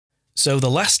So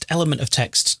the last element of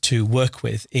text to work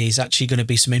with is actually going to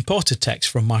be some imported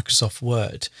text from Microsoft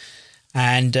Word.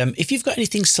 And if you've got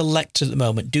anything selected at the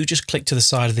moment, do just click to the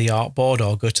side of the artboard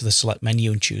or go to the select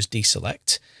menu and choose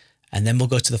deselect. And then we'll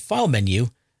go to the file menu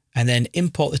and then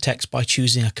import the text by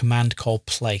choosing a command called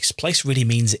place. Place really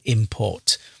means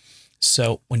import.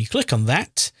 So when you click on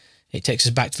that, it takes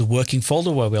us back to the working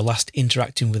folder where we were last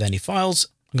interacting with any files.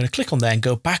 I'm going to click on there and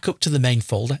go back up to the main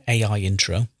folder, AI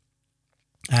Intro.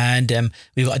 And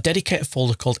we've got a dedicated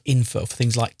folder called Info for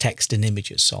things like text and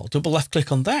images. So I'll double left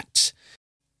click on that.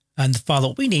 And the file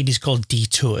that we need is called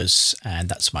detours, and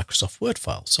that's a Microsoft Word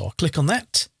file. So I'll click on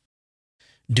that.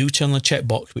 Do turn on the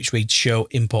checkbox which reads Show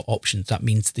Import Options. That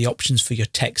means the options for your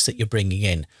text that you're bringing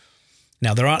in.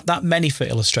 Now, there aren't that many for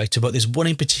Illustrator, but there's one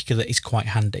in particular that is quite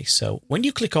handy. So when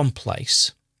you click on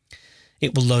Place,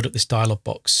 it will load up this dialog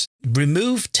box.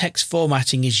 Remove text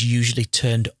formatting is usually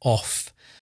turned off.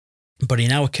 But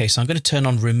in our case, I'm going to turn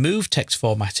on Remove Text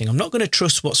Formatting. I'm not going to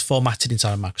trust what's formatted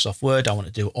inside of Microsoft Word. I want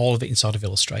to do all of it inside of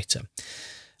Illustrator.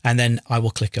 And then I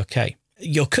will click OK.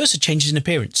 Your cursor changes in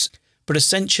appearance, but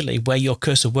essentially where your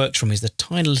cursor works from is the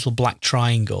tiny little black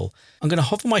triangle. I'm going to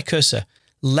hover my cursor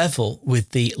level with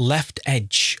the left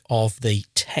edge of the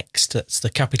text. That's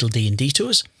the capital D in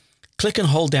Detours. Click and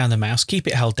hold down the mouse, keep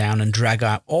it held down and drag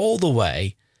out all the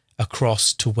way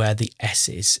across to where the S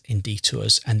is in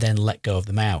Detours, and then let go of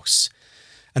the mouse.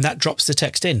 And that drops the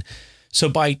text in. So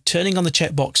by turning on the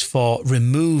checkbox for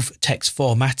Remove Text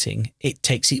Formatting, it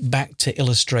takes it back to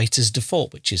Illustrator's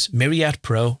default, which is Myriad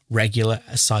Pro, regular,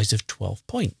 a size of 12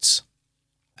 points.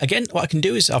 Again, what I can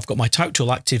do is I've got my type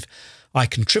tool active. I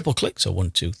can triple click, so 1,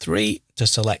 2, 3, to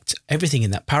select everything in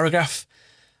that paragraph.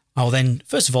 I'll then,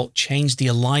 first of all, change the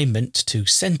alignment to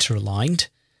center aligned.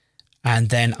 And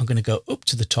then I'm going to go up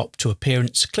to the top to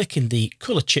Appearance, click in the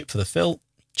color chip for the fill,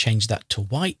 change that to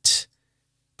white,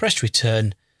 press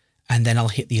return, and then I'll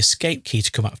hit the escape key to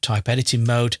come out of type editing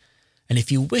mode. And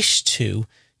if you wish to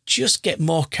just get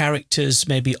more characters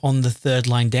maybe on the third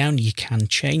line down, you can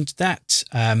change that.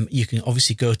 You can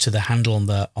obviously go to the handle on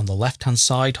the left hand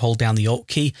side, hold down the Alt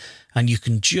key, and you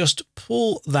can just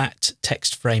pull that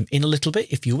text frame in a little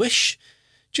bit if you wish,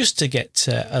 just to get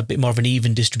a bit more of an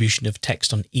even distribution of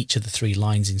text on each of the 3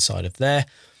 lines inside of there.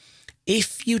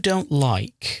 If you don't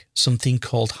like something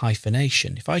called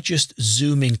hyphenation, if I just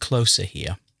zoom in closer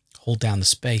here, hold down the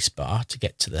space bar to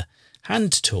get to the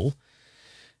hand tool.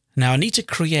 Now I need to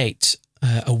create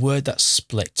a word that's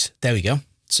split. There we go.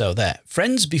 So there,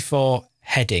 friends before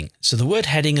heading. So the word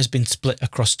heading has been split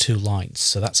across 2 lines.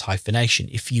 So that's hyphenation.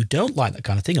 If you don't like that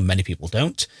kind of thing, and many people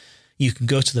don't, you can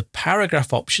go to the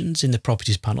paragraph options in the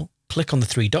properties panel, click on the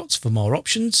 3 dots for more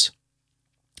options,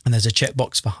 and there's a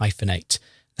checkbox for hyphenate.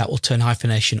 That will turn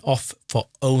hyphenation off for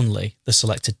only the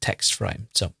selected text frame.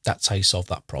 So that's how you solve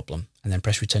that problem. And then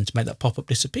press return to make that pop-up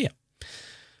disappear.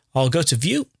 I'll go to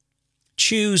View,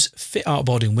 choose Fit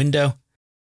Artboard in Window,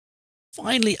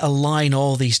 finally align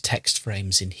all these text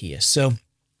frames in here. So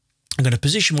I'm going to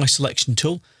position my selection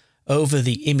tool over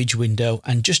the image window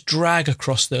and just drag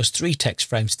across those 3 text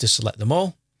frames to select them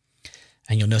all.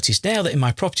 And you'll notice now that in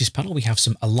my properties panel, we have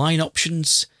some align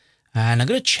options, and I'm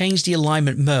going to change the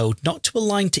alignment mode, not to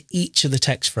align to each of the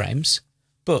text frames,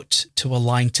 but to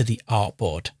align to the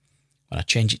artboard. When I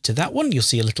change it to that one, you'll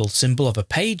see a little symbol of a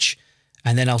page,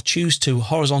 and then I'll choose to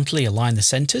horizontally align the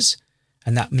centers.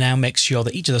 And that now makes sure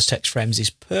that each of those text frames is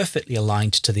perfectly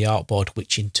aligned to the artboard,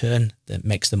 which in turn that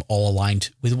makes them all aligned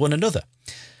with one another.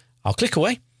 I'll click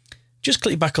away, just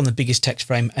click back on the biggest text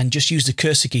frame and just use the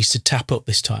cursor keys to tap up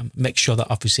this time. Make sure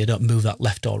that obviously I don't move that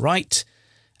left or right,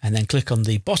 and then click on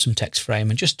the bottom text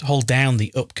frame and just hold down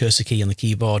the up cursor key on the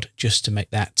keyboard just to make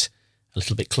that a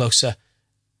little bit closer,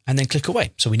 and then click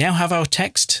away. So we now have our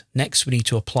text. Next, we need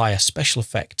to apply a special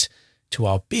effect to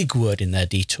our big word in there,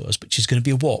 detours, which is going to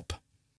be a warp.